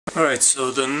Alright,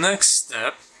 so the next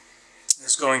step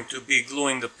is going to be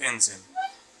gluing the pins in.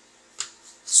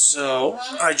 So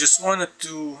I just wanted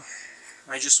to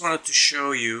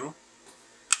show you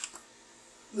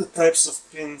the types of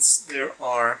pins there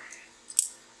are.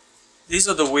 These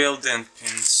are the whale dent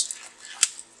pins.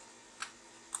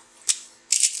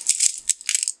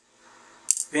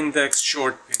 Pindex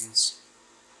short pins.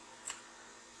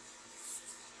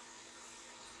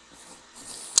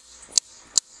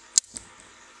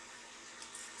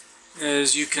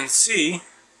 As you can see,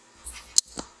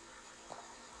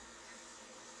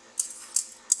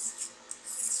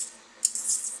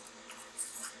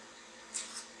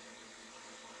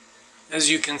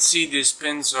 these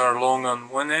pins are long on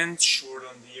one end, short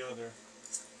on the other.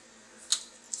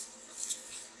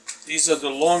 These are the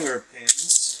longer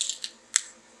pins.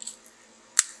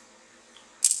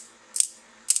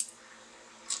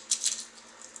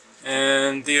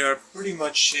 And they are pretty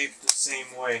much shaped the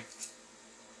same way.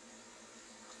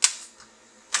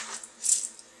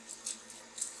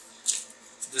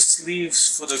 The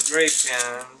sleeves for the gray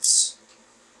pins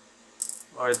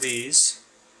are these.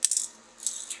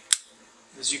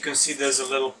 As you can see, there's a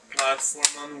little platform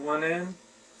on one end,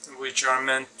 which are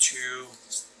meant to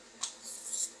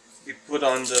be put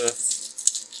on the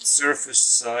surface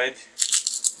side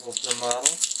of the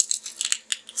model.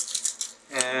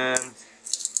 And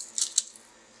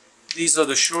these are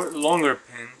the longer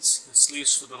pins, the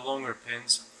sleeves for the longer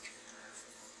pins.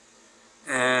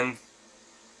 And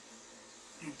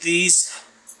these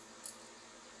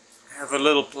have a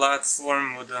little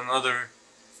platform with another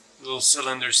little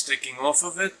cylinder sticking off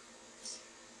of it,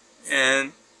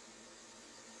 and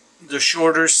the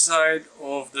shorter side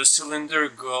of the cylinder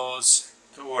goes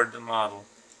toward the model.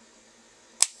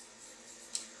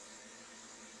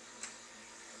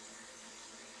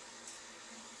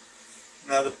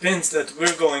 Now the pins that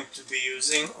we're going to be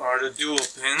using are the dual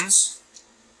pins,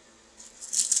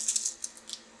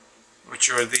 which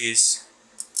are these.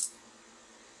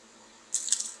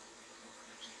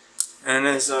 And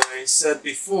as I said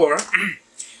before,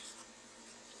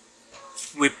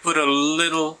 we put a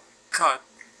little cut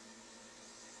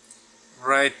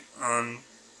right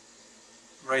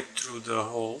through the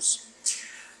holes,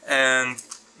 and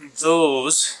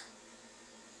those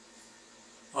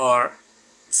are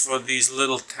for these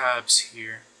little tabs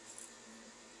here.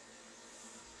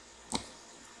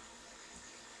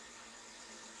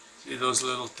 See those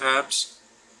little tabs?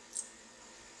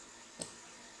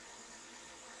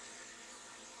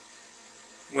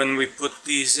 When we put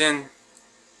these in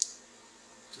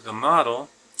to the model,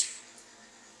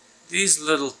 these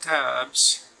little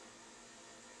tabs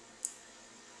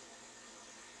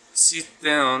sit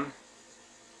down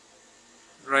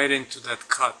right into that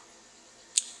cut,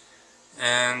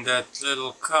 and that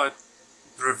little cut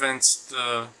prevents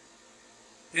the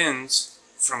pins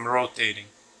from rotating.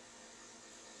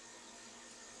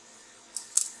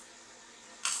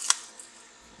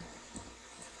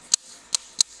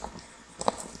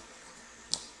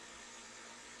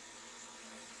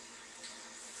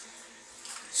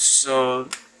 So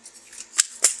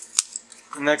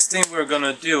the next thing we're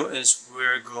gonna do is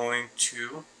we're going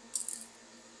to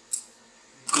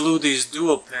glue these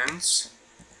dual pins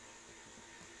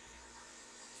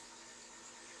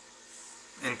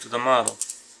into the model.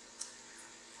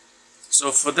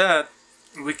 So for that,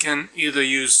 we can either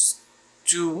use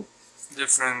two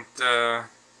different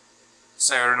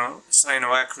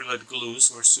cyanoacrylate glues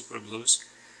or super glues,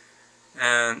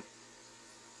 and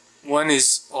one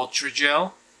is Ultra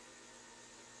Gel,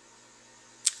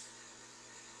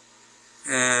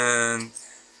 and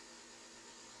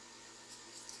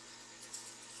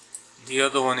the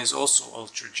other one is also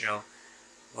Ultra Gel,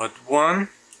 but one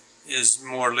is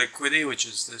more liquidy, which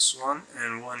is this one,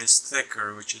 and one is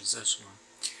thicker, which is this one.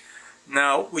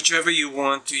 Now, whichever you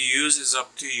want to use is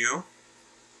up to you.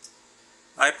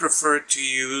 I prefer to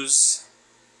use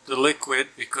the liquid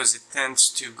because it tends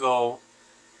to go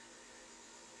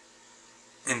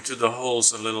into the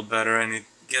holes a little better, and it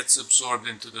gets absorbed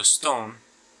into the stone,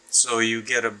 so you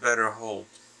get a better hold.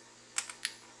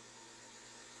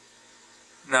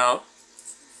 Now,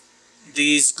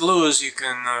 these glues you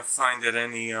can find at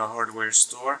any hardware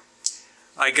store.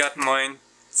 I got mine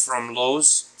from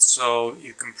Lowe's, so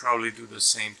you can probably do the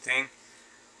same thing.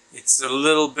 It's a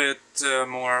little bit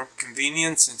more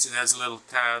convenient since it has little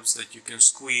tabs that you can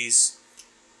squeeze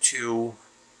to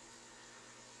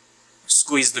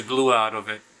squeeze the glue out of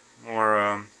it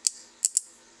more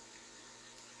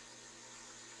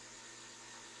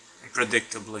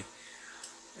predictably.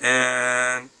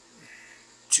 And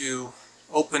to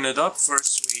open it up,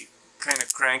 first we kind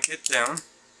of crank it down,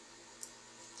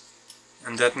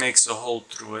 and that makes a hole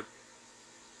through it.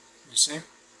 You see?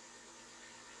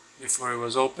 Before it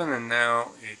was open and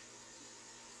now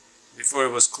before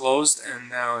it was closed and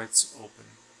now it's open.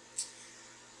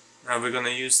 Now we're going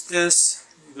to use this.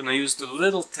 We're going to use the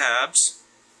little tabs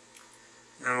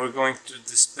and we're going to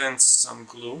dispense some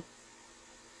glue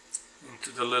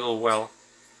into the little well.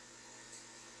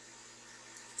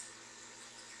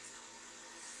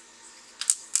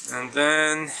 And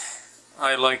then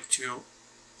I like to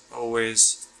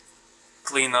always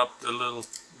clean up the little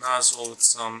nozzle with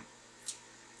some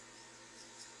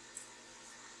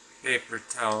paper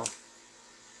towel.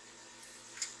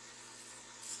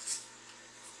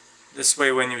 This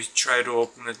way when you try to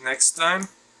open it next time,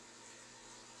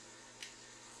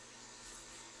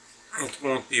 it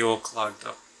won't be all clogged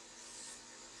up.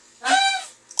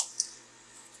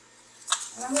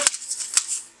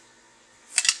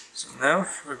 So now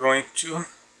we're going to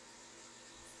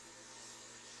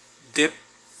dip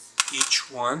each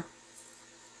one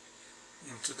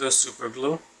into the super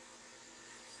glue,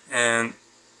 and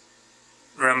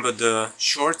remember the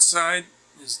short side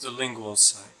is the lingual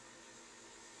side.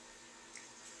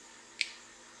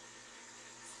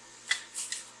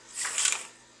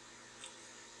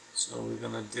 So we're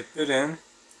gonna dip it in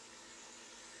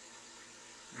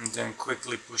and then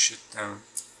quickly push it down.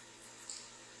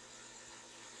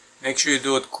 Make sure you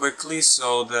do it quickly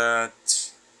so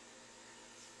that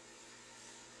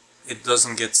it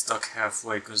doesn't get stuck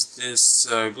halfway, because this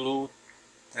glue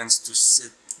tends to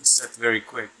set very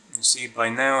quick. You see, by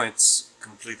now it's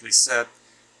completely set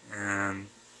and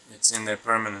it's in there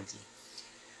permanently.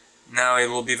 Now it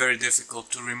will be very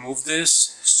difficult to remove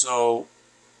this, so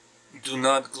do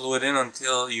not glue it in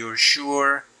until you're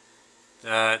sure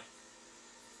that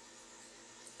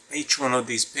each one of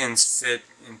these pins fit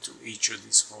into each of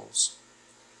these holes.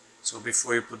 So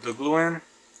before you put the glue in,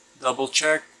 double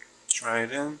check, try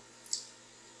it in,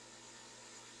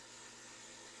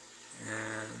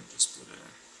 and just put it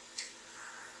in.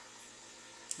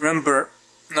 Remember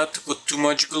not to put too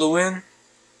much glue in,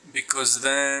 because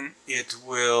then it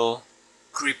will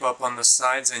creep up on the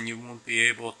sides and you won't be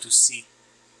able to see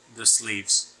the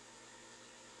sleeves.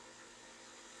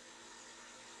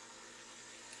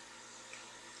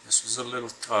 This was a little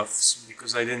tough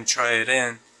because I didn't try it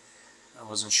in. I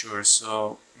wasn't sure,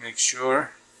 so make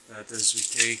sure that as we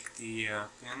take the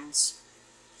pins,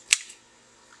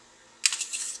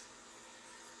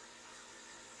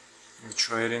 we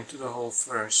try it into the hole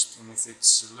first, and if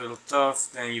it's a little tough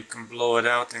then you can blow it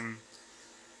out and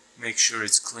make sure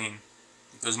it's clean,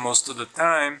 because most of the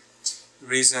time the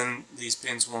reason these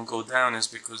pins won't go down is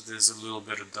because there's a little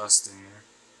bit of dust in there.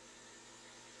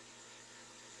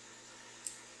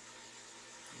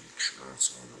 Make sure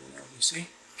it's all the way down. You see?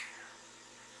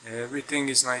 Everything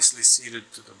is nicely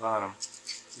seated to the bottom.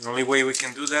 The only way we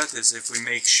can do that is if we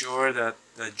make sure that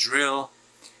the drill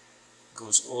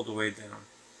goes all the way down.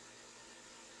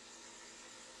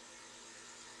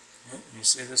 Yeah, you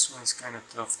see, this one's kind of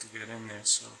tough to get in there,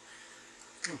 so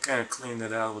you can kind of clean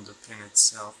that out with the pin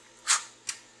itself.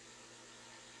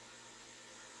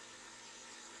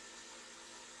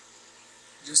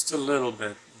 Just a little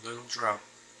bit, a little drop.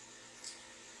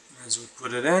 As we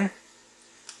put it in,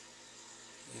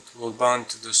 it will bond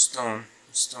to the stone.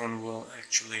 The stone will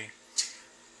actually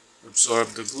absorb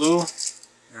the glue,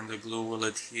 and the glue will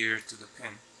adhere to the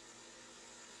pin.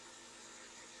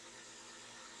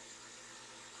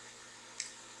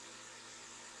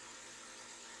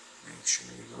 Make sure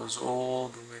it goes all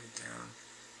the way down.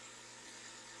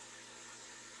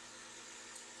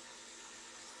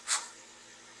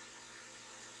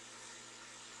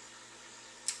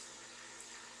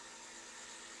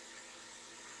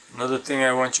 Another thing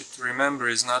I want you to remember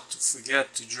is not to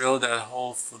forget to drill that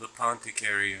hole for the pontic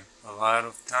area. A lot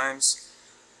of times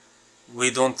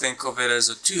we don't think of it as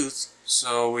a tooth,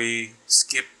 so we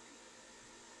skip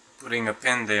putting a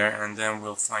pin there, and then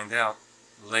we'll find out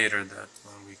later that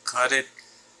when we cut it,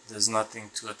 there's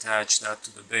nothing to attach that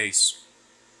to the base.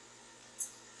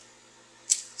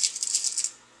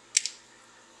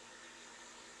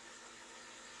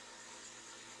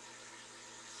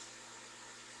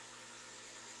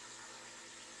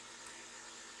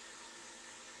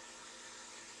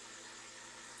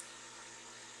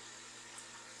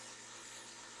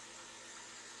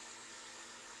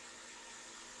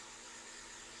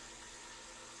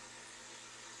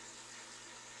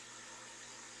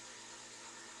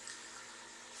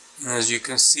 As you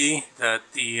can see that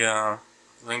the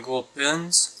lingual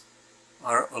pins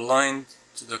are aligned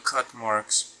to the cut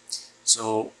marks.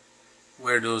 So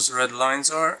where those red lines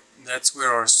are, that's where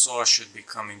our saw should be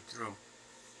coming through.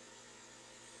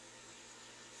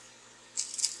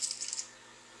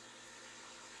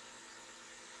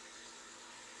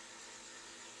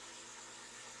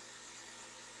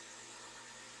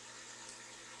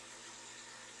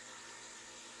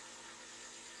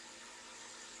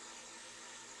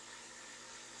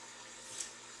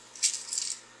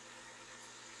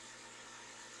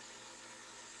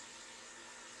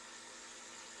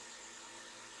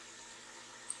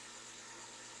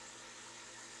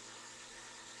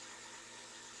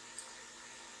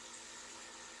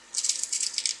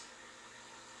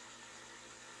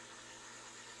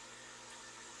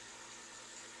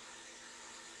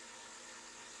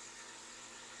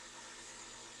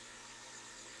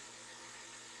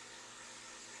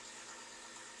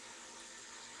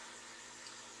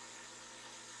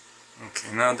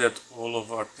 Okay, now that all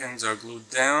of our pins are glued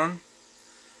down,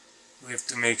 we have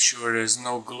to make sure there's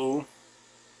no glue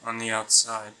on the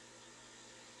outside.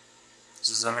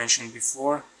 As I mentioned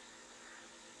before,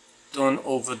 don't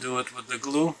overdo it with the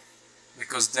glue,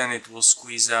 because then it will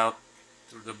squeeze out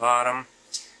through the bottom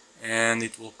and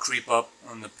it will creep up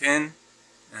on the pin,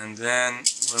 and then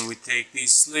when we take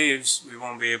these sleeves we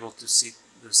won't be able to see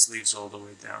the sleeves all the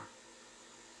way down.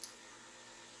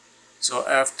 So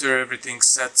after everything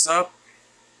sets up,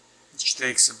 which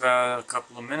takes about a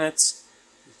couple of minutes,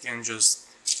 we can just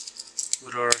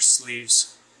put our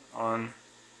sleeves on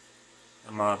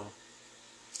the model.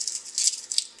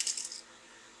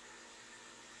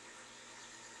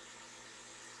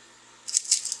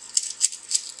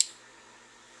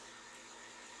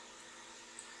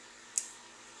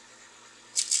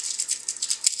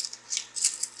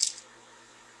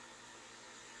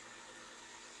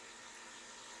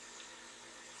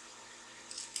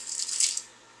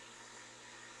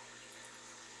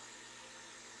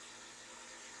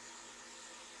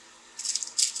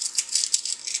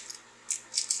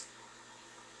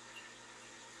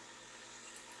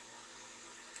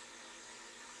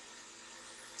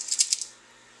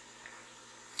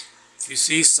 You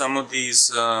see, some of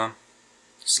these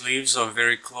sleeves are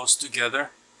very close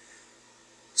together,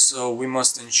 so we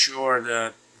must ensure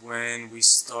that when we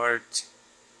start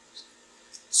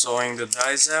sewing the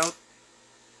dies out,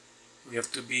 we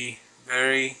have to be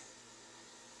very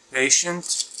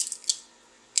patient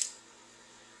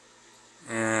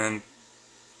and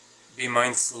be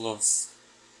mindful of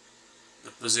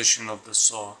the position of the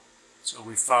saw, so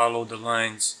we follow the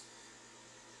lines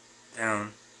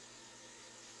down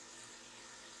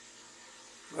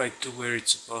right to where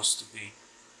it's supposed to be.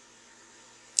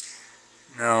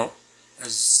 Now,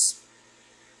 as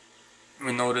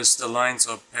we notice, the lines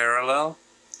are parallel,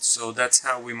 so that's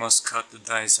how we must cut the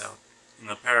dies out, in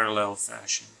a parallel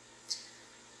fashion,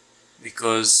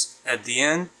 because at the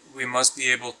end we must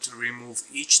be able to remove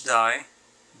each die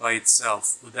by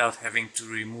itself without having to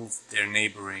remove their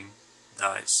neighboring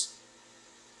dies.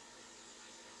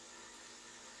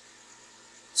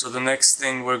 So the next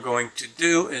thing we're going to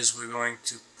do is we're going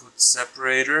to put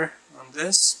separator on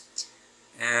this,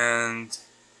 and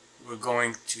we're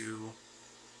going to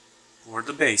pour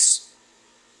the base.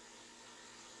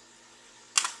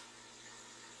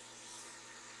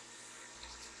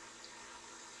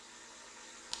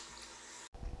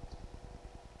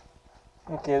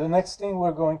 Okay, the next thing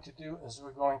we're going to do is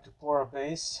we're going to pour a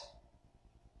base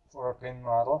for our pin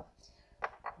model.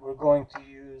 We're going to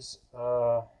use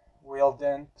a wheel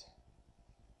dent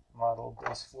model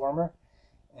base former,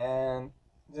 and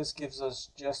this gives us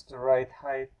just the right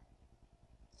height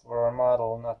for our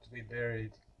model not to be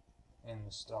buried in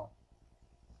the stone.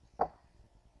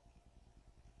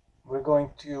 We're going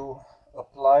to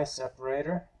apply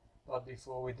separator, but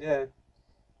before we did,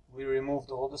 we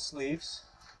removed all the sleeves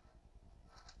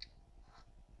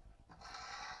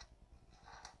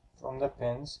from the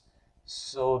pins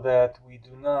so that we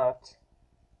do not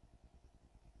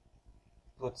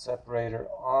put separator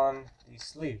on these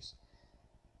sleeves,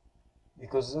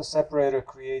 because the separator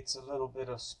creates a little bit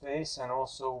of space, and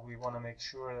also we want to make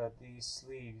sure that these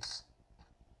sleeves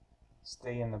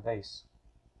stay in the base.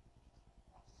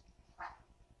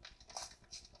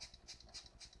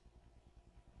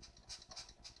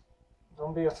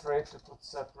 Don't be afraid to put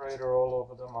separator all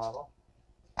over the model,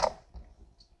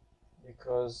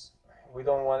 because we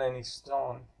don't want any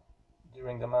stone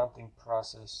during the mounting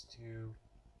process to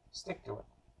stick to it.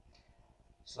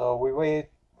 So we wait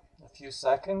a few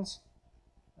seconds,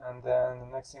 and then the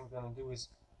next thing we're going to do is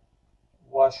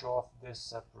wash off this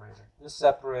separator. This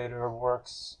separator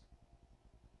works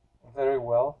very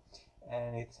well,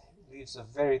 and it leaves a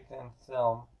very thin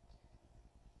film,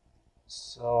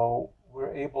 so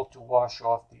we're able to wash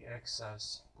off the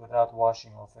excess without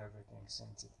washing off everything,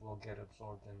 since it will get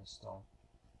absorbed in the stone.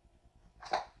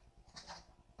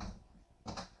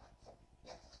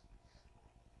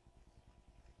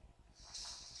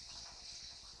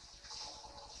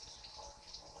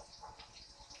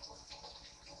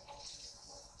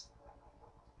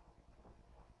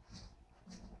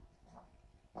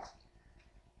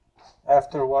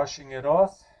 After washing it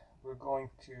off, we're going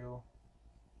to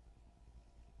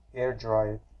air dry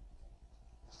it.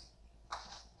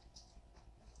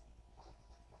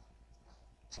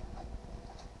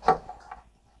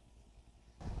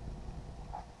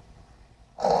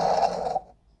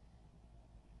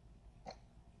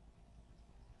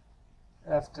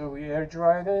 After we air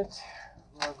dried it,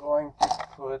 we're going to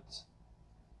put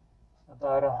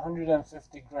about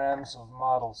 150 grams of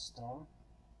model stone.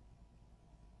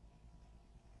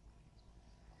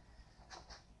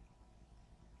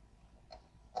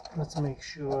 Let's make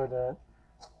sure that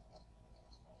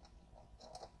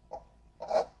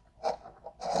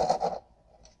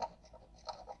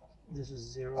this is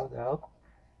zeroed out.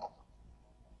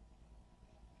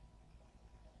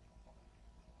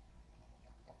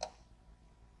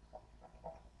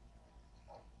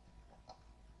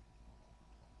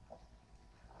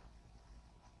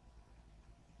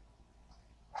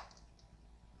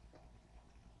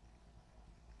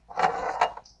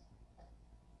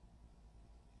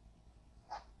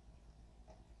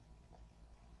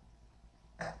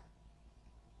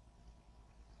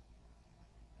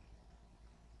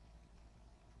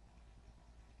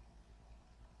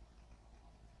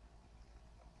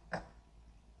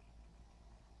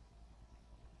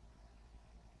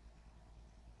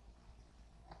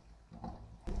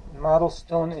 Model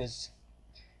stone is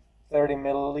 30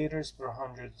 milliliters per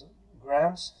 100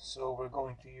 grams, so we're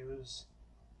going to use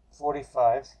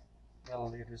 45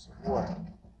 milliliters of water.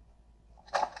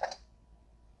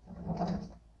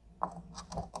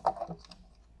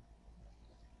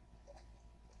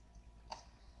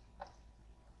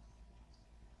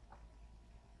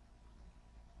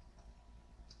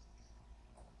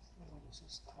 This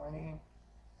is 20.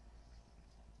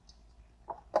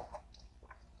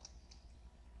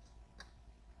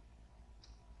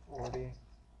 40.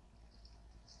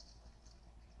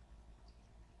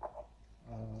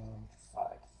 5.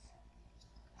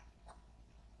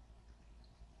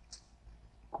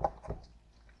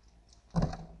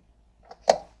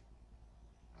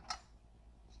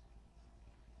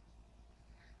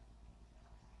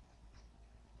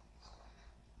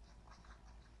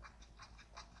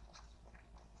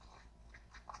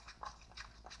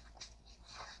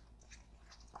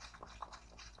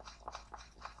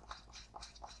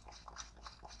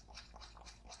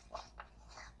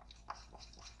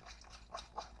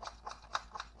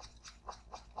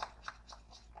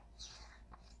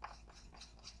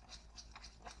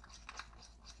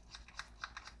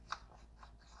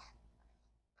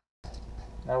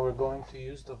 Now we're going to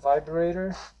use the vibrator,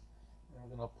 and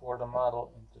we're going to pour the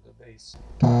model into the base.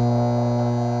 I'm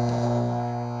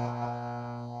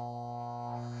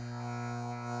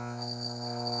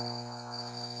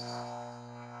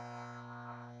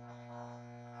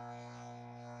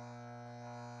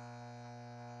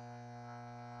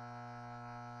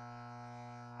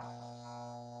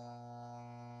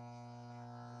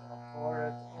going to pour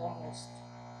it almost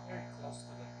very close to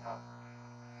the top.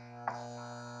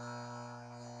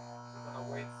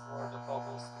 Wait for the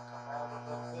bubbles to come out a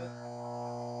little bit.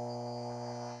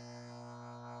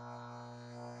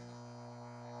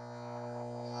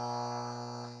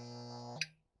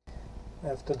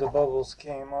 After the bubbles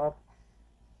came up,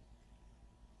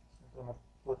 I'm going to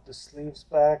put the sleeves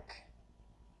back.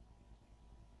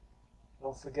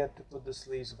 Don't forget to put the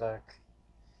sleeves back.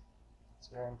 It's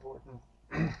very important.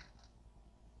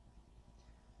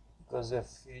 Because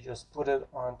if you just put it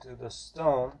onto the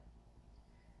stone,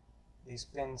 these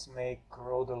pins may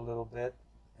corrode a little bit,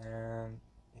 and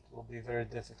it will be very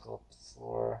difficult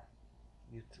for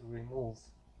you to remove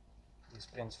these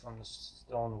pins from the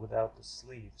stone without the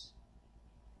sleeves.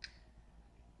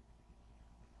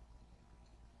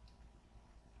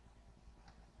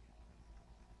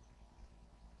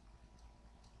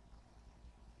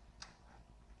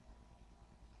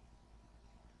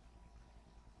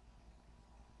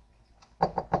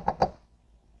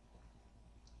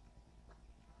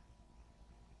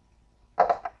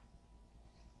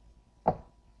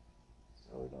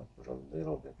 We're going to put a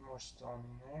little bit more stone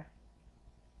in there,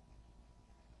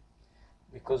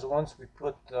 because once we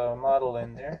put the model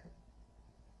in there,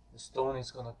 the stone is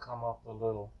going to come up a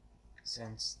little,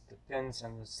 since the pins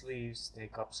and the sleeves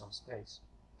take up some space.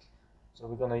 So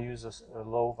we're going to use a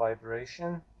low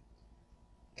vibration,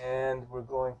 and we're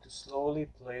going to slowly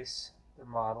place the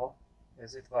model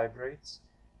as it vibrates,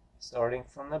 starting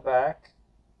from the back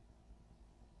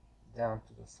down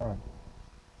to the front.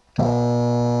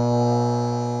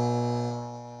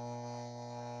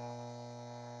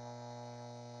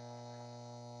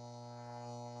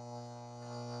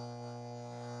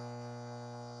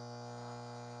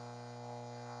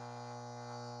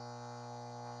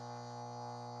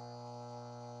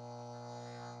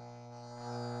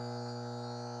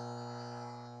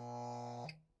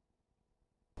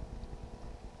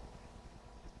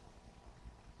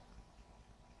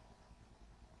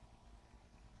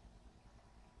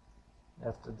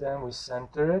 After then we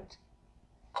center it,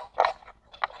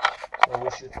 so we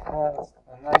should have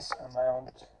a nice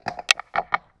amount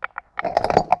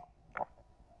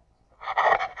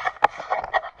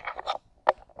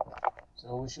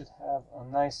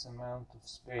of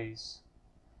space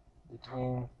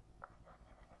between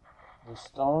the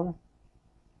stone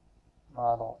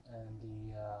model and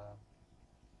the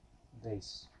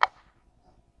base.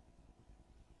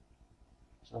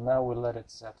 So now we'll let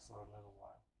it set for a little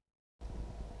while.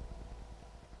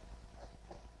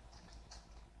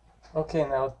 Okay,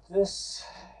 now this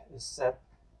is set,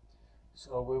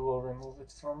 so we will remove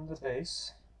it from the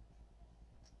base.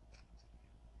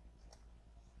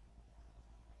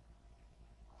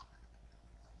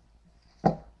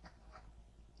 And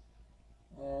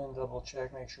double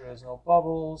check, make sure there's no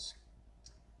bubbles.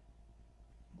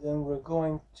 Then we're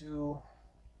going to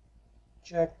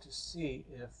check to see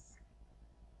if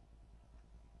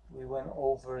we went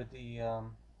over the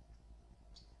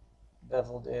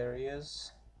beveled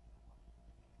areas.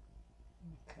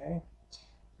 Okay,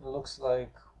 it looks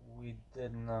like we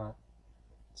did not.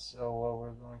 So what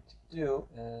we're going to do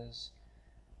is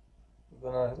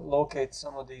we're going to locate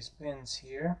some of these pins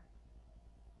here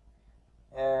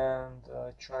and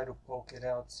try to poke it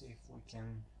out, see if we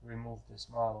can remove this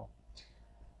model.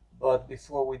 But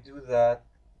before we do that,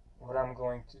 what I'm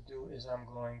going to do is I'm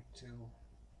going to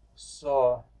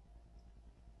saw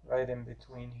right in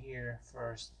between here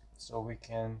first, so we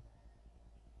can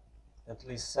at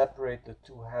least separate the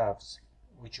two halves,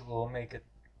 which will make it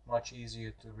much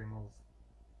easier to remove.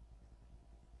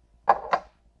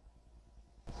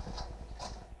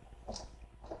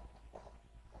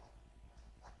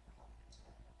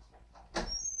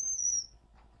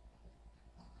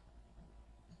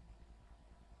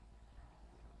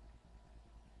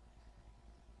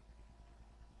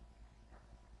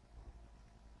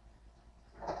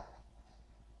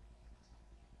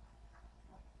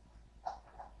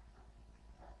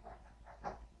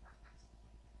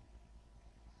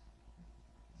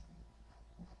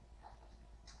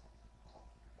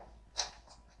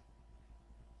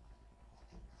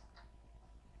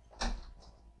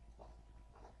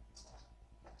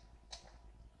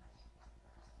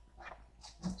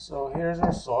 So here's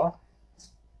our saw.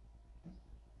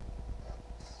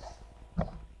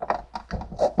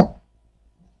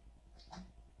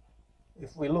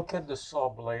 If we look at the saw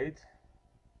blade,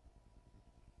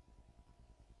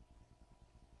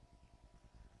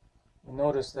 you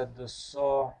notice that the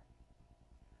saw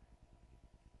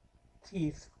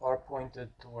teeth are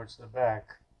pointed towards the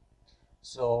back.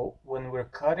 So when we're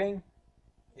cutting,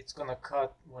 it's going to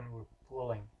cut when we're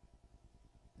pulling,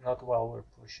 not while we're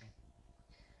pushing.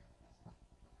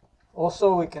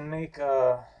 Also, we can make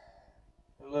a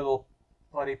little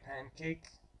putty pancake,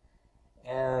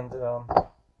 and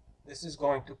this is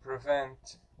going to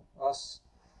prevent us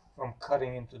from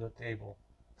cutting into the table.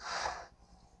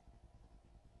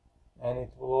 And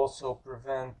it will also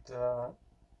prevent the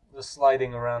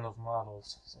sliding around of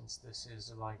models, since this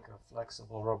is like a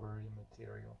flexible rubbery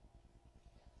material.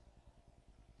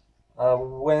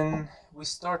 When we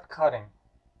start cutting,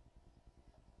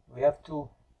 we have to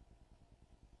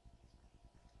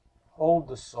hold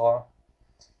the saw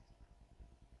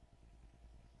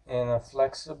in a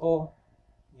flexible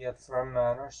yet firm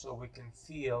manner so we can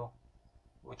feel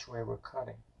which way we're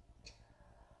cutting.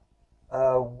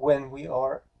 When we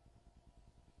are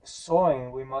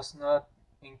sawing, we must not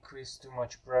increase too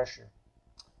much pressure.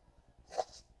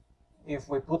 If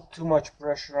we put too much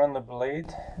pressure on the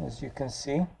blade, as you can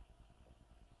see,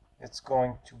 it's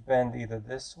going to bend either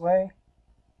this way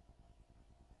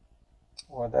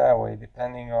or that way,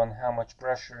 depending on how much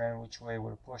pressure and which way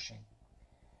we're pushing.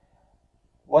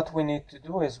 What we need to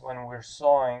do is, when we're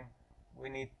sawing, we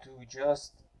need to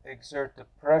just exert the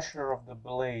pressure of the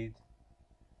blade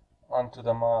onto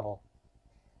the model,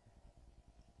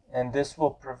 and this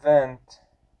will prevent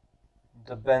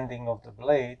the bending of the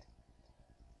blade,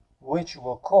 which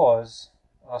will cause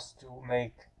us to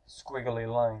make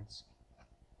squiggly lines.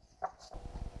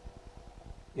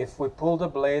 If we pull the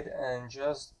blade and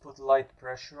just put light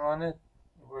pressure on it,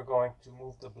 we're going to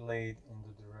move the blade in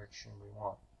the direction we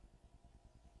want.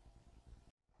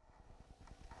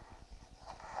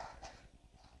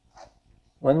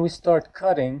 When we start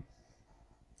cutting,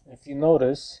 if you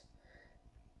notice,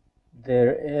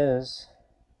 there is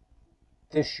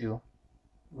tissue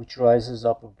which rises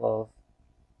up above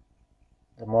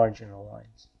the marginal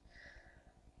lines.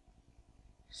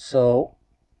 So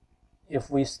if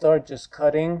we start just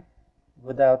cutting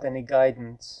without any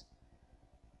guidance,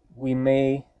 we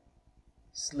may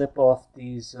slip off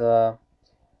these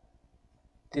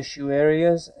tissue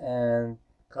areas and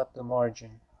cut the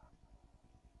margin.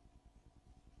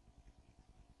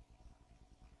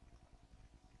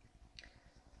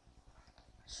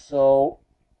 So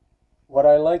what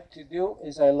I like to do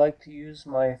is I like to use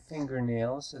my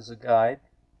fingernails as a guide,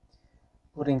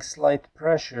 putting slight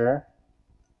pressure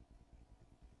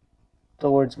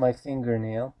towards my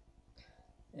fingernail,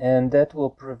 and that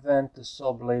will prevent the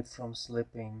saw blade from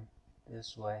slipping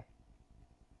this way.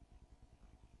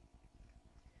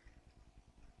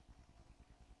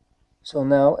 So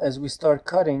now as we start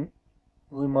cutting,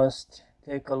 we must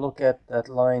take a look at that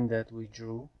line that we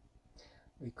drew,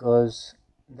 because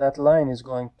that line is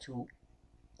going to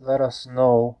let us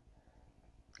know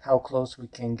how close we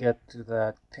can get to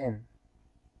that pin,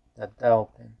 that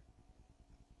dowel pin.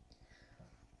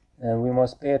 And we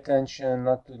must pay attention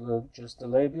not to just the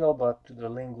labial, but to the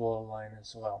lingual line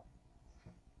as well.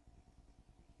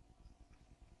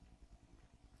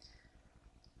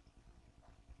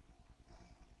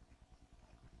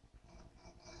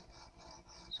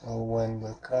 So when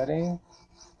we're cutting,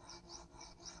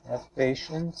 have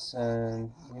patience,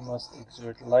 and we must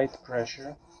exert light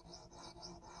pressure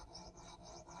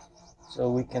so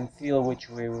we can feel which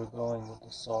way we're going with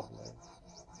the saw blade.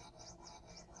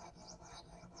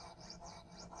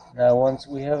 Now once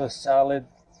we have a solid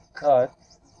cut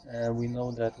and we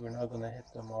know that we're not going to hit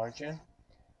the margin,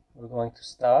 we're going to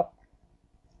stop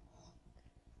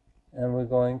and we're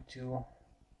going to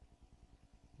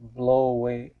blow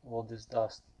away all this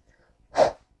dust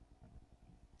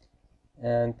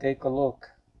and take a look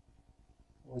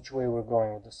which way we're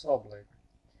going with the saw blade.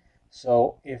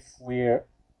 So if we're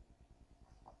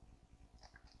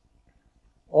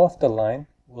off the line,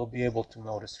 we'll be able to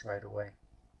notice right away.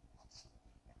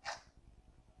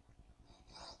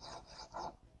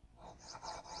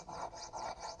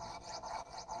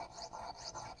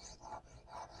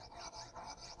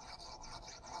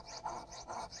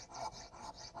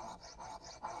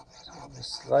 So with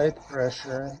slight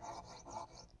pressure,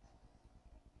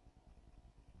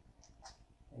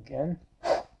 again,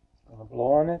 gonna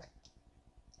blow on it,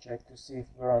 check to see if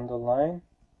we're on the line,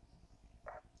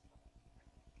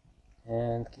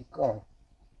 and keep going.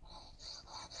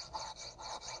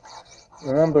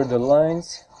 Remember, the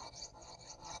lines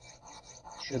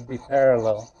should be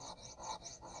parallel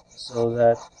so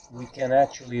that we can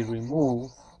actually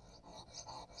remove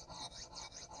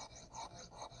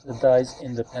the dies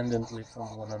independently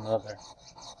from one another.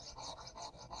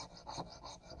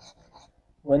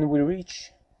 When we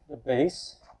reach the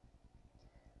base,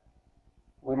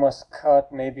 we must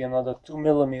cut maybe another 2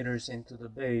 millimeters into the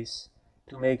base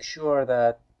to make sure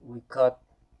that we cut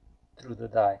through the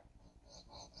die.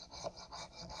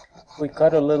 If we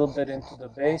cut a little bit into the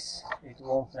base, it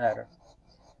won't matter.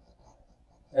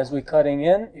 As we're cutting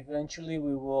in, eventually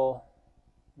we will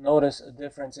notice a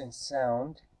difference in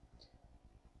sound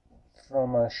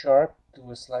from a sharp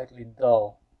to a slightly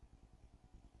dull.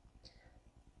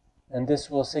 And this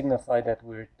will signify that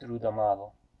we're through the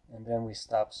model, and then we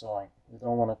stop sawing. We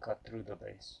don't want to cut through the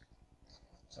base.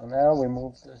 So now we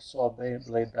move the saw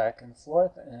blade back and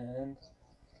forth and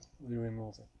we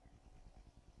remove it.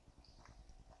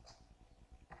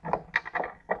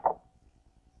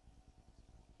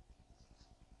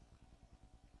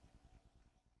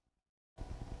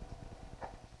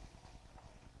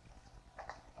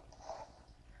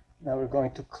 Now we're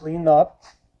going to clean up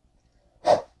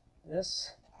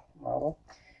this model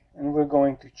and we're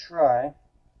going to try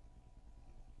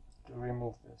to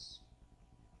remove this.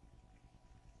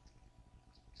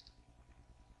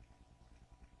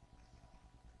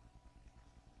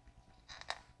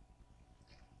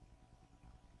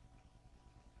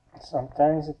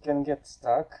 Sometimes it can get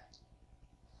stuck,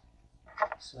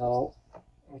 so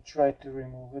we try to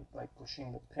remove it by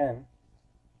pushing the pin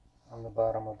on the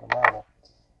bottom of the model,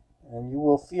 and you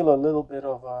will feel a little bit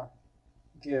of a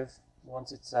give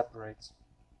once it separates,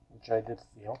 which I did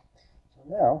feel. So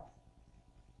now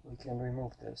we can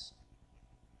remove this.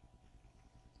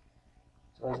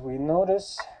 So as we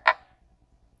notice,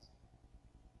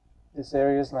 this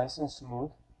area is nice and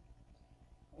smooth,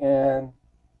 and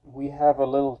we have a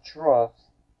little trough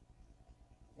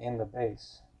in the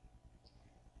base,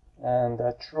 and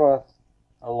that trough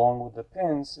along with the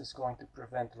pins is going to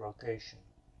prevent rotation.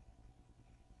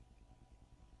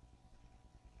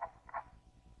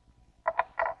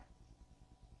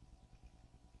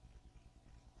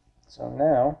 So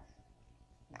now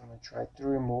I'm going to try to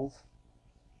remove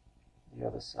the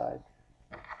other side.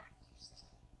 So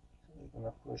we're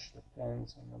going to push the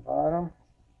pins on the bottom.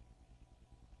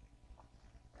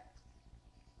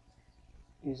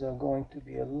 These are going to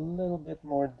be a little bit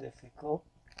more difficult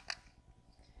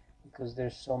because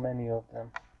there's so many of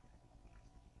them.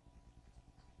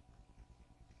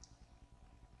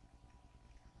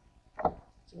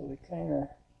 So we kind of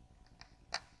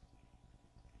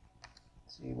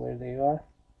see where they are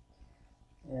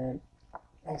and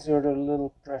exert a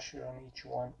little pressure on each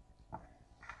one.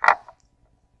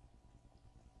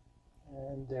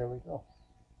 And There we go.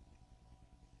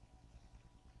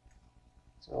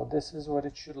 So this is what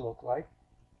it should look like.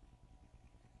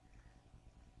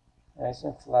 Nice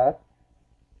and flat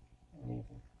and even.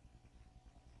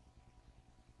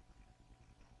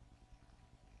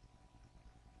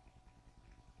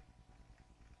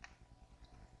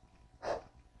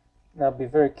 Now be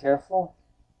very careful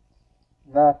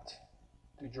not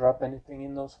to drop anything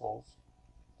in those holes.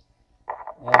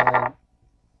 And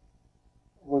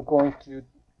we're going to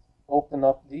open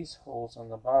up these holes on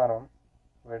the bottom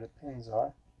where the pins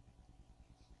are,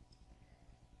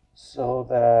 so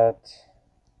that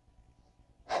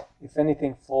if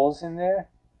anything falls in there,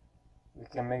 we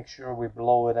can make sure we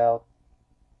blow it out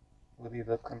with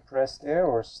either compressed air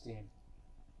or steam.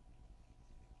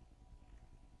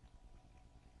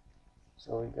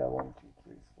 So we got 1, 2,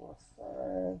 3, 4,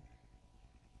 5.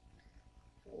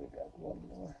 So we got one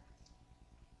more.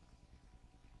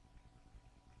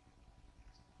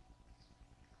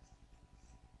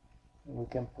 And we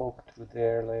can poke through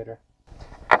there later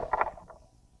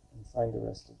and find the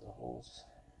rest of the holes.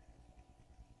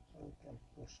 So we can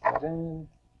push that in.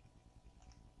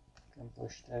 We can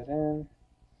push that in.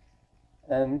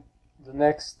 And the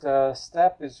next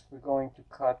step is we're going to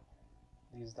cut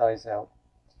these dies out.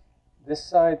 This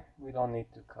side we don't need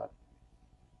to cut.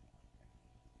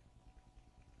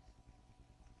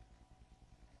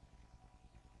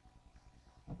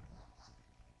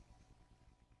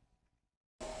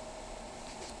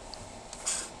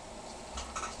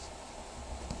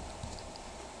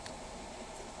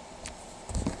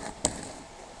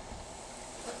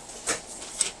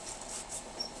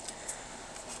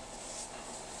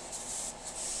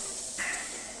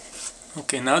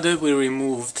 Okay, now that we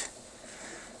removed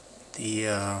the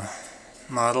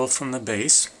model from the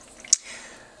base,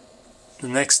 the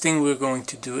next thing we're going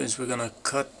to do is we're going to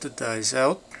cut the dies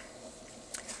out.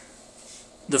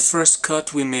 The first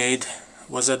cut we made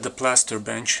was at the plaster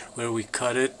bench, where we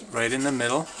cut it right in the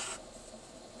middle,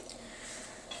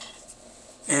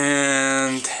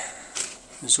 and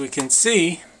as we can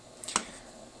see,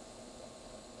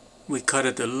 we cut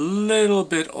it a little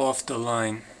bit off the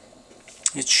line.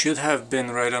 It should have been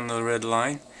right on the red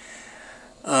line.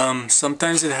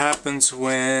 Sometimes it happens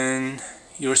when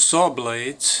your saw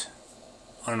blades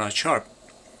are not sharp,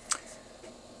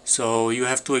 so you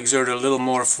have to exert a little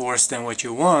more force than what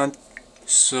you want,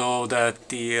 so that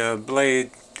the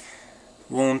blade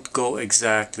won't go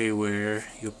exactly where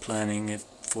you're planning it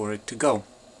for it to go.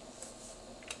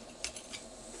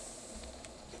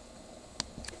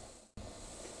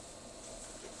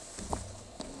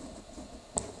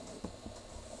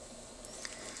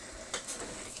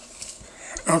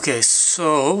 Okay,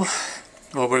 so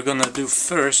what we're gonna do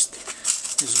first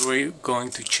is we're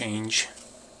going to change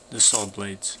the saw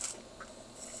blades.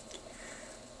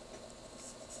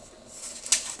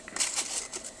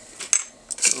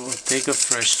 So we'll take a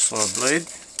fresh saw blade.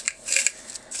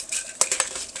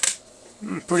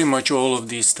 Pretty much all of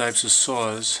these types of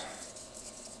saws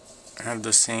have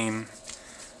the same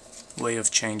way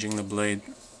of changing the blade.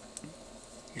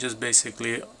 Just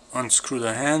basically unscrew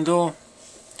the handle,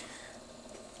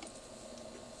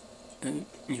 and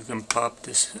you can pop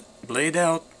this blade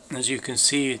out. As you can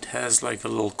see, it has like a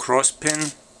little cross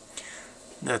pin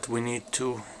that we need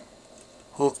to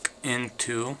hook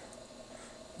into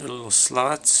the little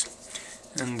slots,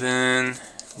 and then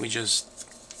we just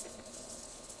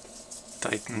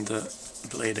tighten the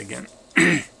blade again.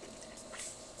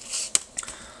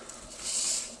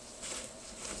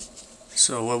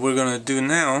 So what we're gonna do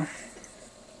now,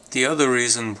 the other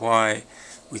reason why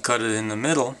we cut it in the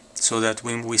middle, so that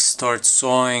when we start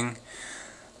sawing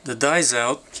the dies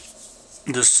out,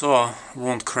 the saw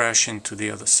won't crash into the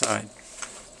other side.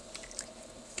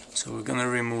 So we're going to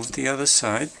remove the other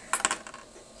side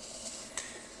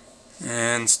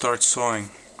and start sawing.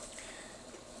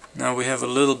 Now we have a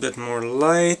little bit more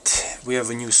light, we have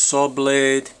a new saw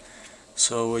blade,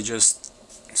 so we just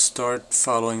start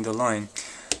following the line.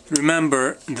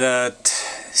 Remember that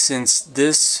since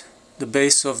the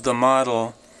base of the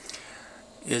model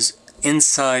is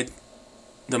inside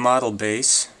the model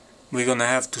base, we're gonna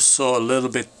have to saw a little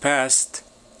bit past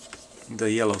the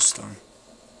Yellowstone.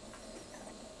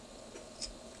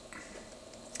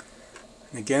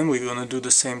 Again, we're gonna do the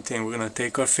same thing. We're gonna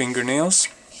take our fingernails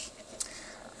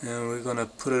and we're gonna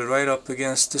put it right up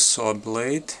against the saw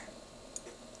blade,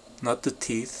 not the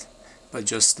teeth, but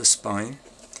just the spine,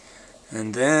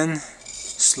 and then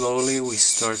slowly we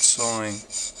start sawing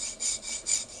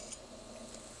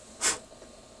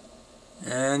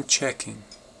and checking,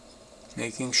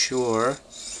 making sure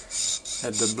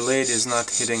that the blade is not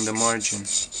hitting the margin.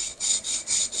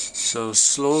 So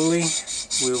slowly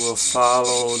we will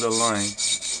follow the line.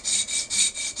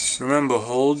 Remember,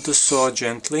 hold the saw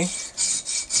gently,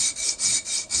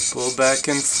 pull back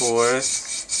and forth,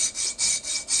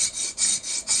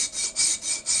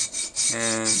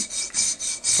 and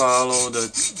follow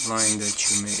the line that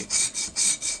you made.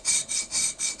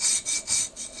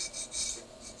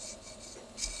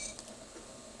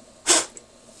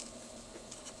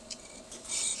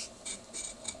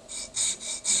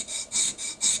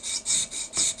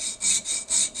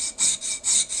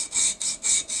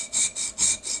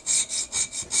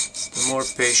 The more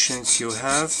patience you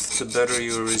have, the better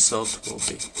your result will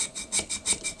be.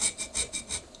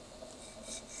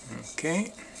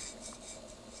 Okay,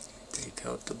 take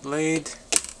out the blade,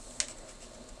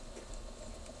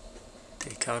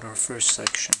 take out our first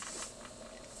section.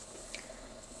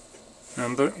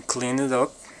 Remember, clean it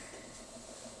up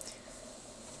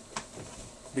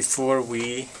before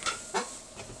we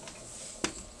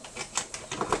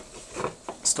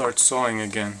start sawing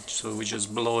again, so we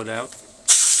just blow it out.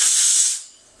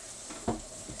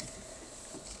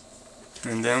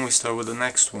 And then we start with the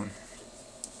next one.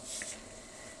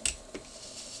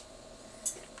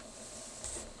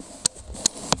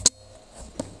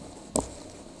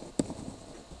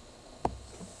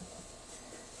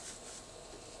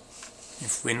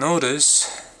 If we notice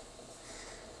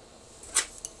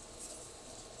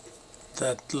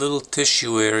that little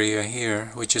tissue area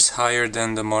here, which is higher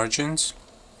than the margins,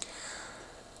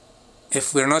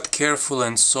 if we're not careful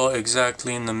and saw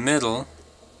exactly in the middle,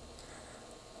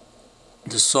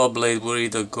 the saw blade will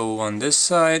either go on this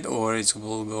side or it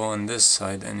will go on this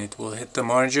side, and it will hit the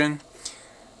margin,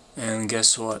 and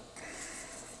guess what?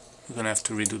 You're gonna have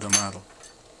to redo the model.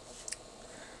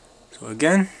 So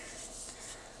again,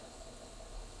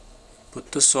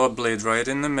 put the saw blade right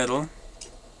in the middle.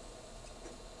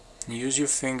 Use your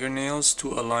fingernails to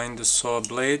align the saw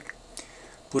blade.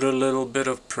 Put a little bit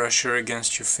of pressure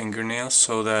against your fingernails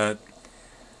so that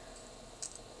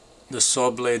the saw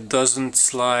blade doesn't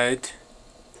slide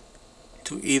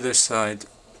to either side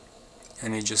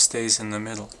and it just stays in the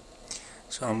middle.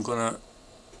 So I'm gonna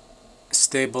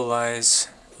stabilize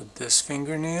with this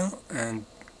fingernail, and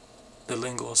the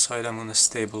lingual side I'm gonna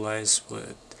stabilize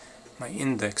with my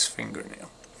index fingernail.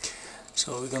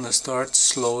 So we're gonna start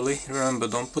slowly. Remember,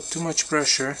 don't put too much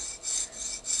pressure.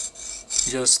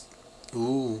 Just,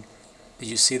 ooh, did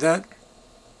you see that?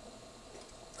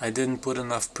 I didn't put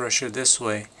enough pressure this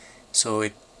way, so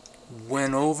it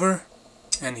went over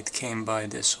and it came by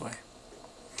this way.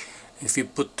 If you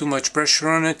put too much pressure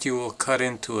on it, you will cut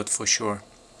into it for sure.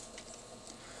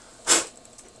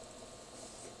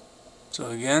 So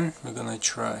again, we're gonna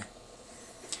try.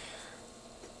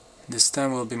 This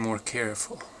time we'll be more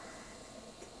careful.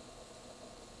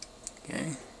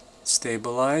 Okay,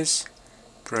 stabilize,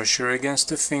 pressure against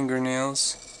the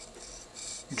fingernails,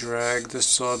 drag the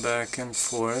saw back and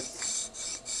forth,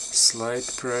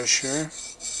 slight pressure,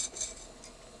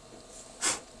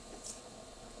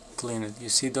 clean it. You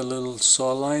see the little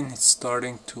saw line? It's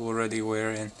starting to already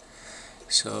wear in.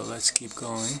 So let's keep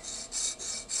going.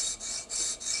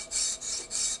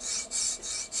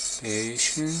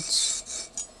 Patience.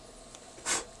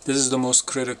 This is the most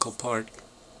critical part.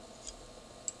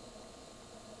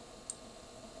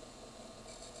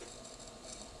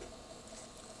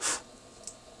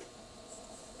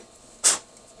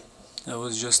 That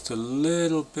was just a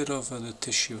little bit of the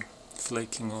tissue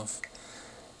flaking off.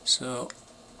 So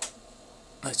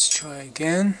let's try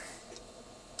again.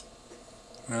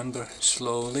 Remember,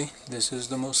 slowly. This is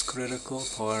the most critical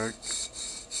part.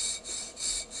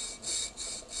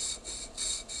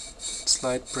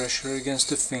 Slight pressure against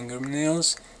the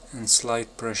fingernails and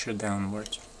slight pressure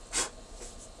downwards.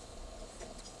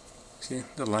 See,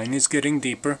 the line is getting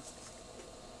deeper.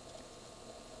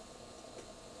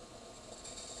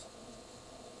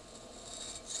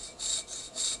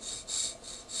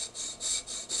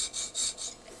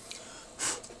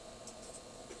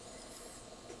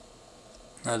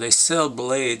 Now they sell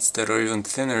blades that are even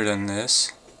thinner than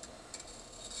this,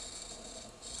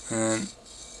 and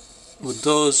with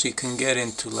those you can get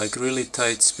into like really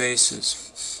tight spaces.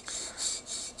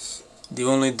 The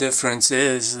only difference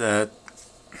is that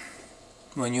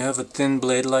when you have a thin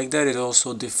blade like that, it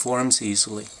also deforms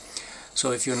easily.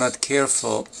 So if you're not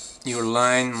careful, your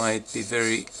line might be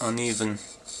very uneven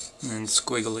and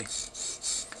squiggly.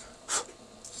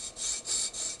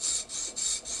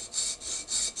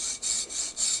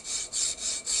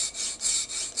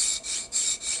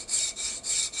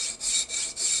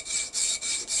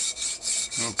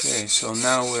 Okay, so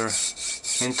now we're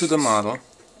into the model.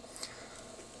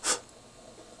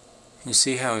 You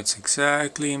see how it's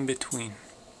exactly in between.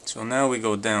 So now we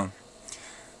go down.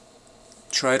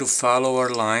 try to follow our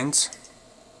lines.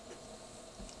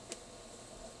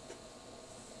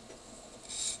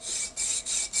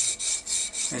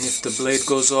 And if the blade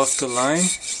goes off the line,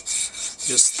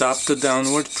 just stop the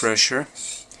downward pressure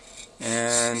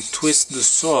and twist the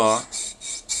saw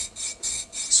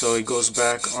so it goes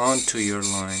back onto your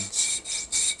lines.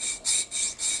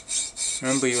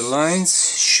 Remember, your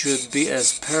lines should be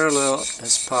as parallel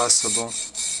as possible.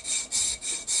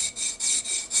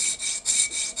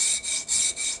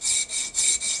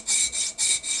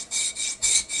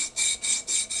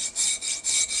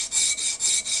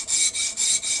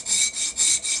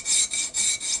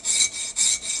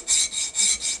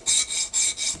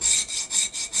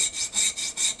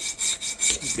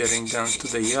 Getting down to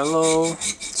the yellow,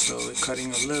 so we're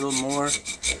cutting a little more.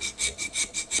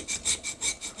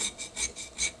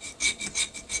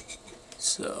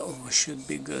 So we should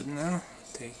be good now.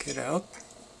 Take it out,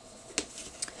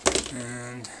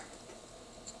 and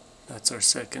that's our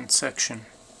second section.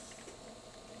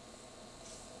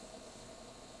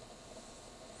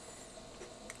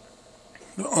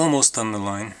 We're almost on the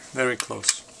line, very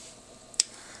close.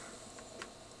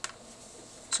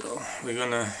 So we're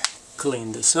gonna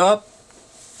clean this up.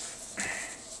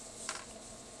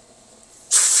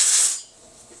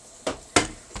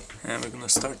 And we're gonna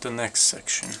start the next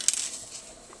section.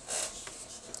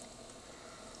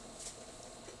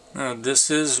 Now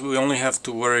we only have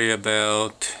to worry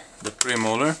about the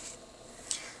premolar,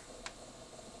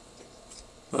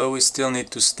 but we still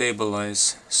need to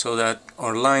stabilize so that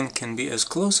our line can be as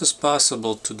close as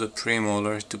possible to the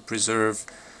premolar to preserve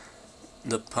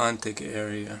the pontic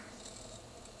area.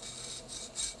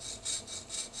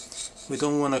 We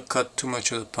don't want to cut too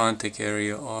much of the pontic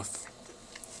area off.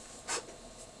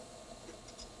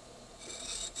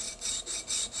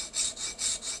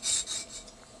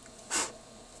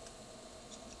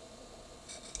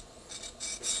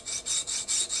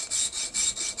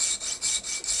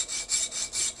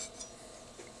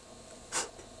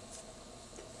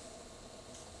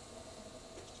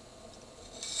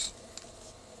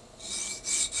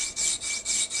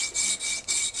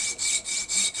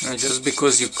 Now, just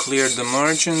because you cleared the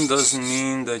margin doesn't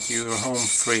mean that you're home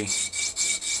free.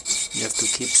 You have to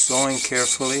keep sawing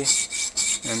carefully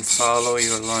and follow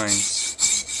your lines.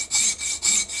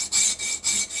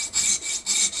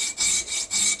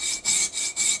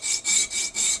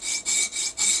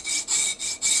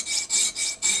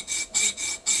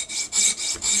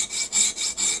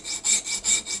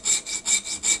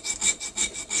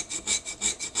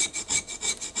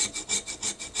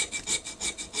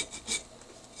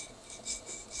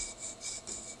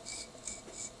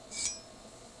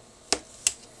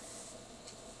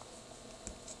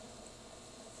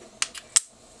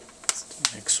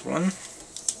 Next one,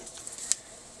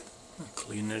 I'll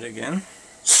clean it again.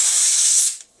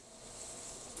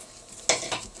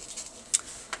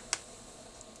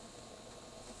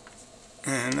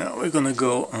 And now we're gonna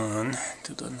go on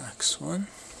to the next one.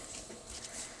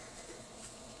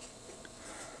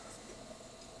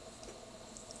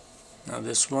 Now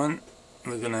this one,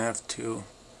 we're gonna have to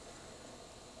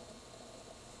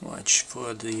watch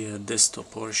for the distal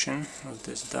portion of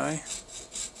this die.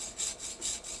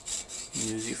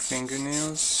 Use your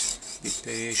fingernails, be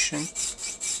patient.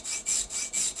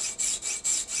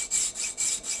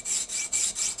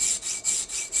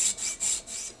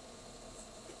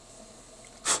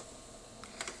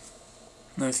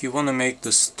 Now if you want to make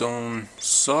the stone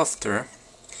softer,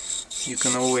 you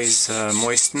can always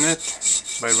moisten it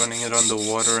by running it under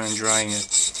water and drying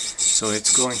it. So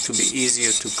it's going to be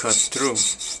easier to cut through.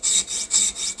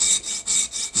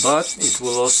 But it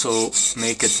will also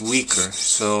make it weaker,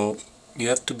 so you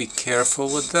have to be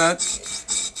careful with that.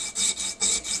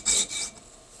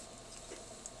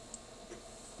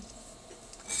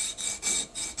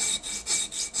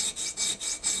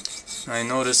 I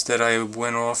noticed that I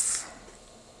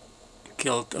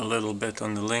killed a little bit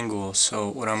on the lingual, so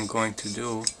what I'm going to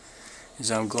do is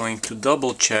I'm going to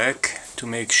double check to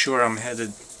make sure I'm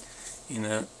headed in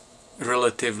a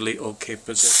relatively okay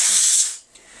position.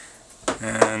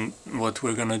 And what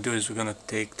we're gonna do is we're gonna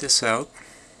take this out,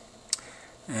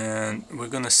 and we're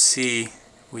gonna see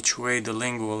which way the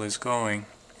lingual is going.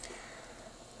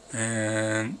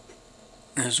 And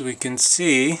as we can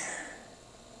see,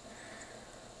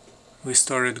 we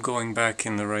started going back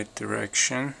in the right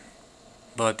direction,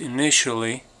 but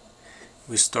initially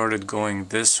we started going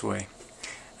this way,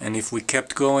 and if we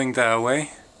kept going that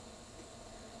way,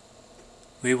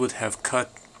 we would have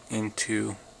cut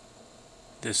into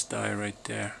this die right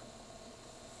there.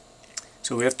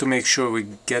 So we have to make sure we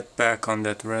get back on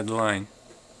that red line.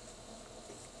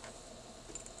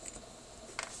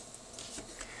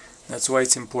 That's why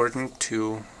it's important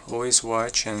to always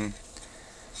watch and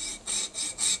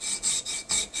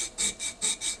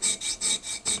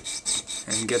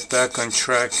get back on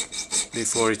track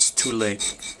before it's too late.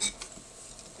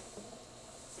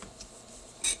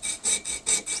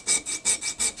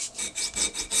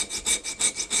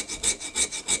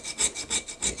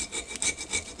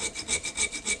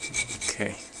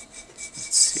 Okay,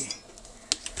 let's see.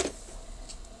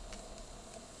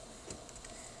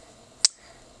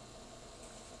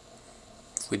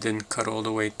 We didn't cut all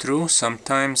the way through.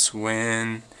 Sometimes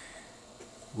when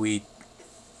we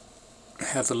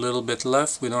have a little bit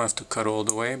left, we don't have to cut all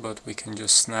the way, but we can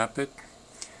just snap it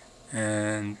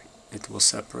and it will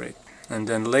separate. And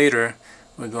then later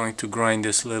we're going to grind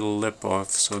this little lip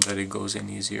off so that it goes in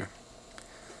easier.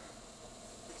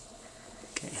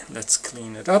 Okay, let's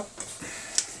clean it up.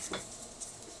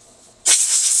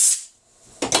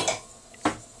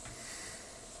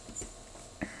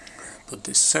 Put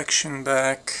this section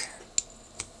back.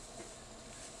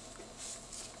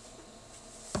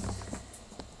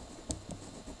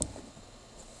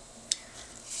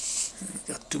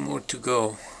 Got 2 more to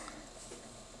go.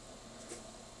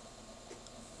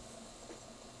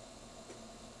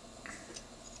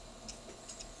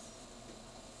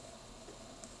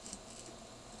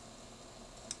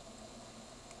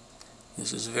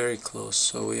 This is very close,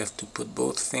 so we have to put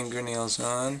both fingernails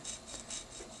on.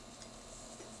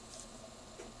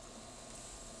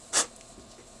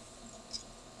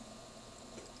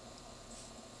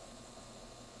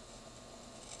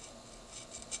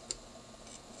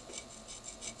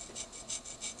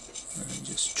 And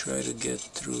just try to get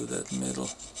through that middle.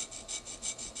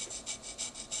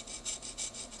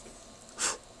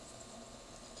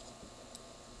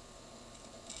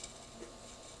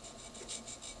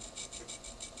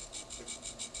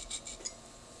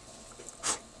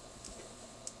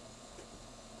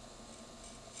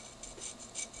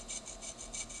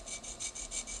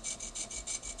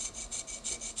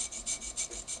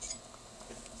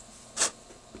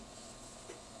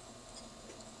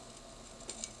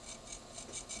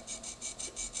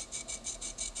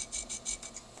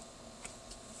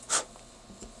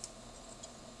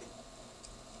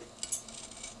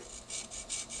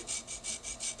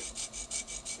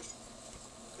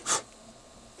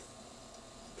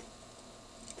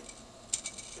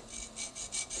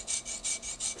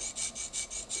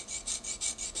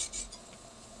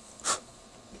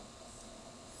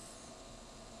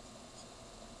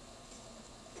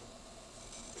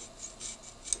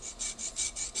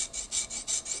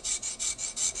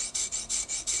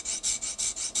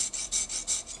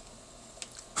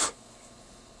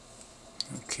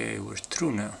 Okay, we're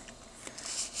through now.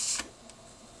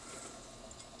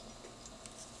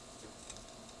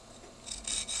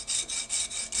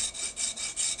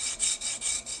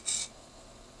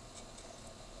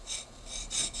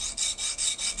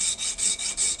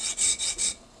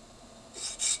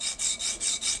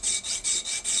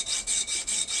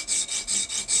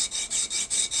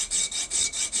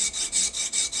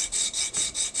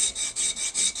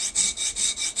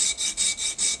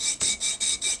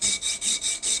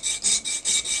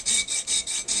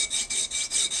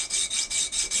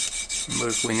 But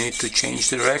if we need to change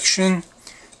direction,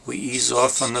 we ease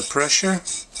off on the pressure,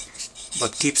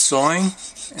 but keep sawing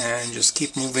and just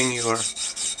keep moving your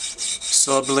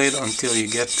saw blade until you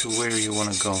get to where you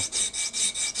want to go.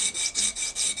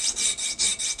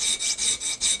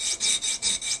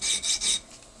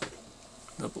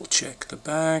 Double check the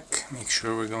back, make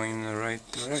sure we're going in the right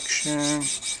direction.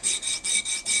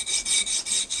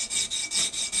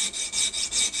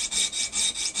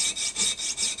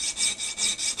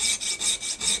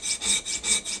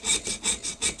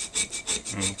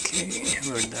 Okay,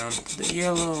 we're down to the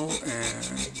yellow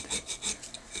and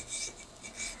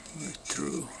we're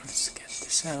through. Let's get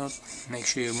this out. Make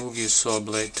sure you move your saw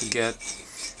blade to get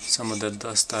some of the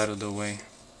dust out of the way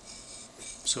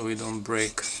so we don't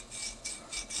break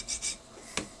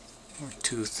our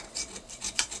tooth.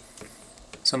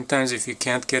 Sometimes if you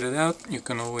can't get it out, you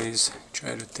can always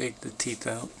try to take the teeth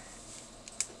out.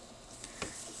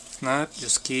 If not,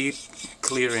 just keep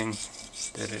clearing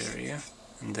that area,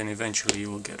 and then eventually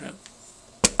you will get out.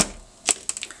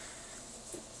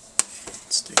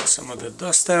 Let's take some of the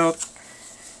dust out.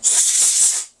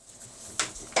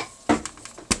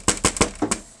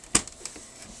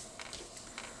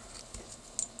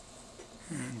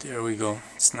 And there we go,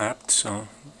 it snapped, so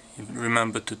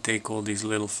remember to take all these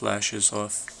little flashes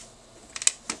off.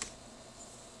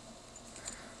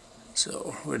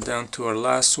 So we're down to our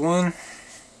last one.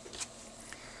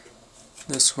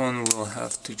 This one we'll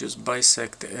have to just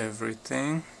bisect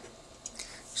everything.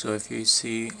 So if you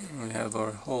see, we have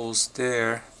our holes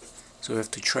there, so we have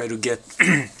to try to get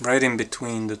right in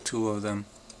between the two of them.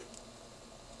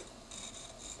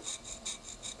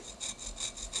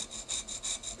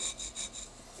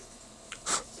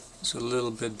 It's a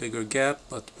little bit bigger gap,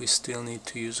 but we still need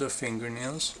to use our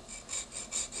fingernails.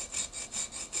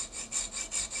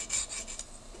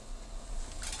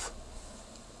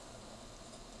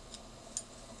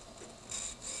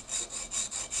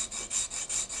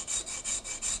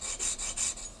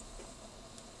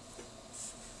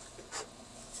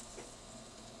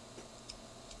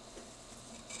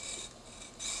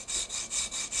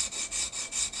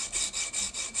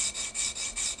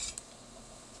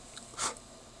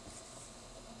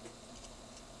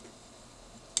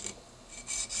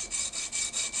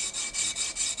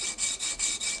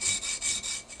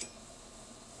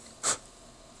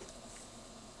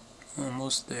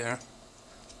 Almost there.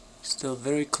 Still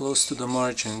very close to the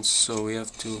margins, so we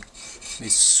have to be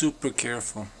super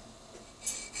careful.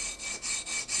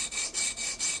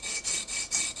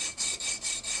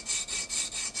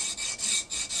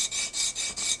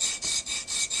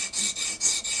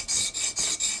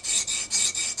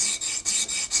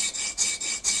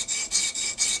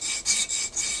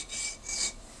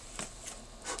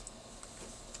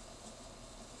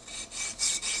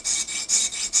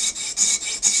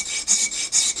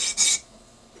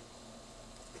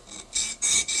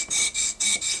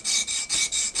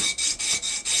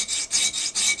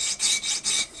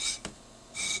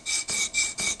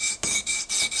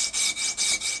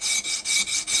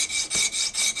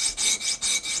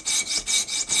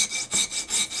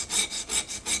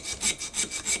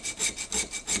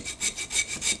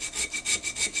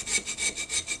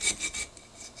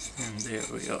 And there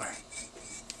we are.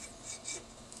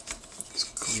 Let's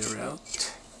clear out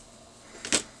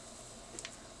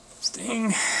this thing.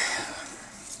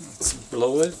 Let's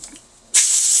blow it.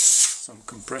 Some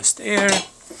compressed air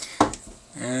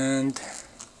and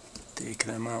take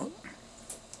them out.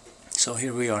 So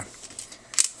here we are.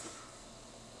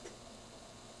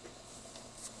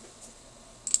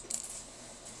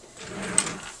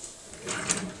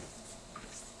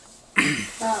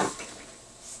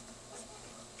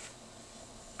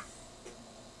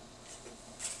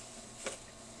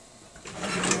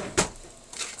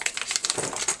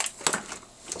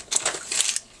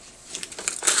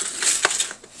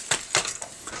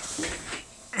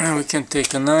 And we can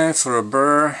take a knife or a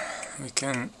burr. We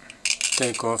can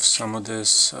take off some of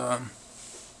this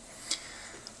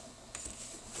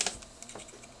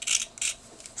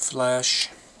flash.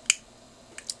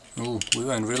 Ooh, we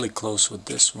went really close with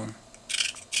this one.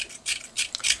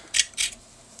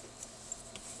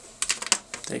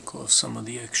 Take off some of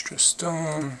the extra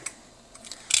stone,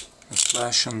 the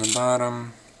flash on the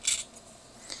bottom.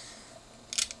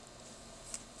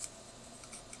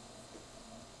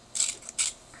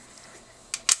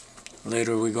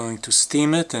 Later we're going to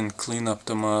steam it and clean up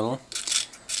the model.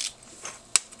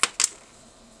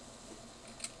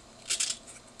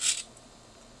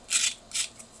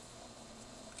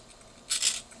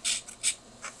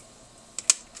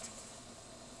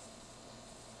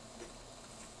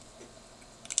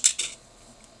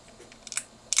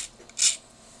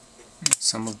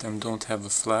 Some of them don't have a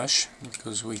flash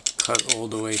because we cut all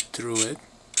the way through it.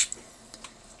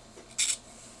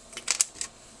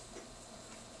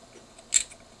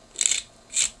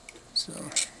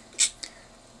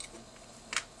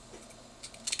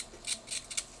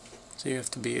 So you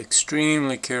have to be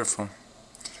extremely careful.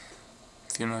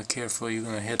 If you're not careful, you're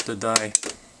gonna hit the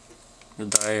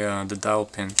dowel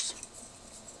pins.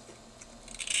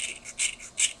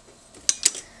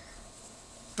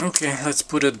 Okay, let's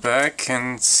put it back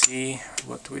and see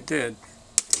what we did.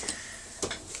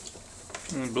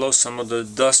 And blow some of the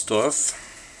dust off.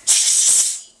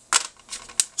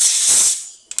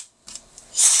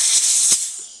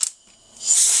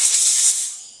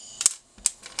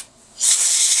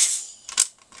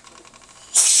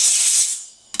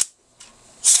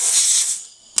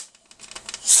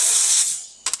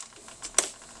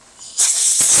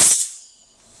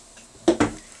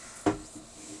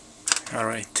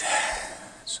 Alright,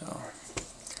 so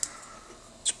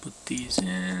let's put these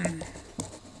in.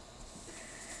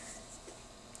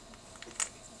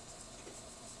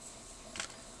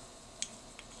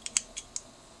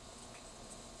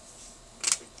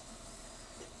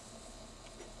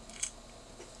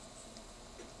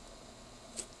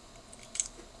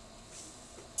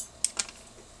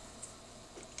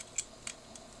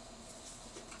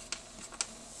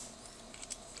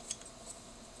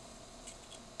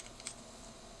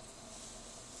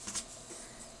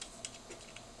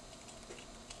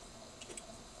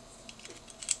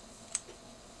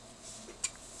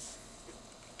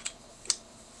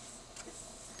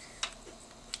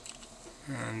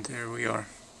 And there we are.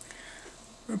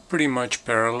 We're pretty much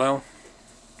parallel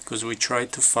because we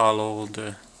tried to follow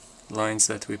the lines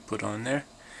that we put on there.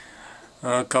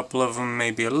 A couple of them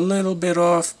may be a little bit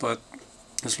off, but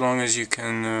as long as you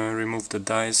can remove the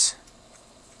dies,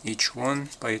 each one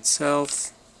by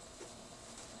itself,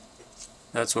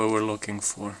 that's what we're looking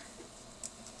for.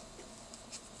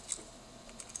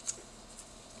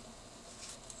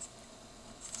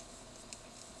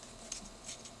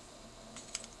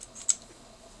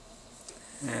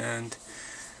 And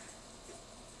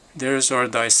there's our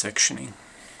dissectioning.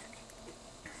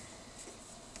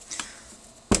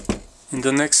 In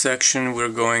the next section we're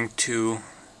going to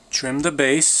trim the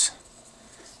base,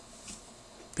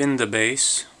 pin the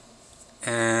base,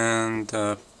 and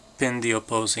pin the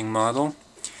opposing model.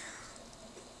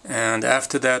 And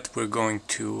after that we're going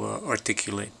to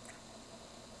articulate.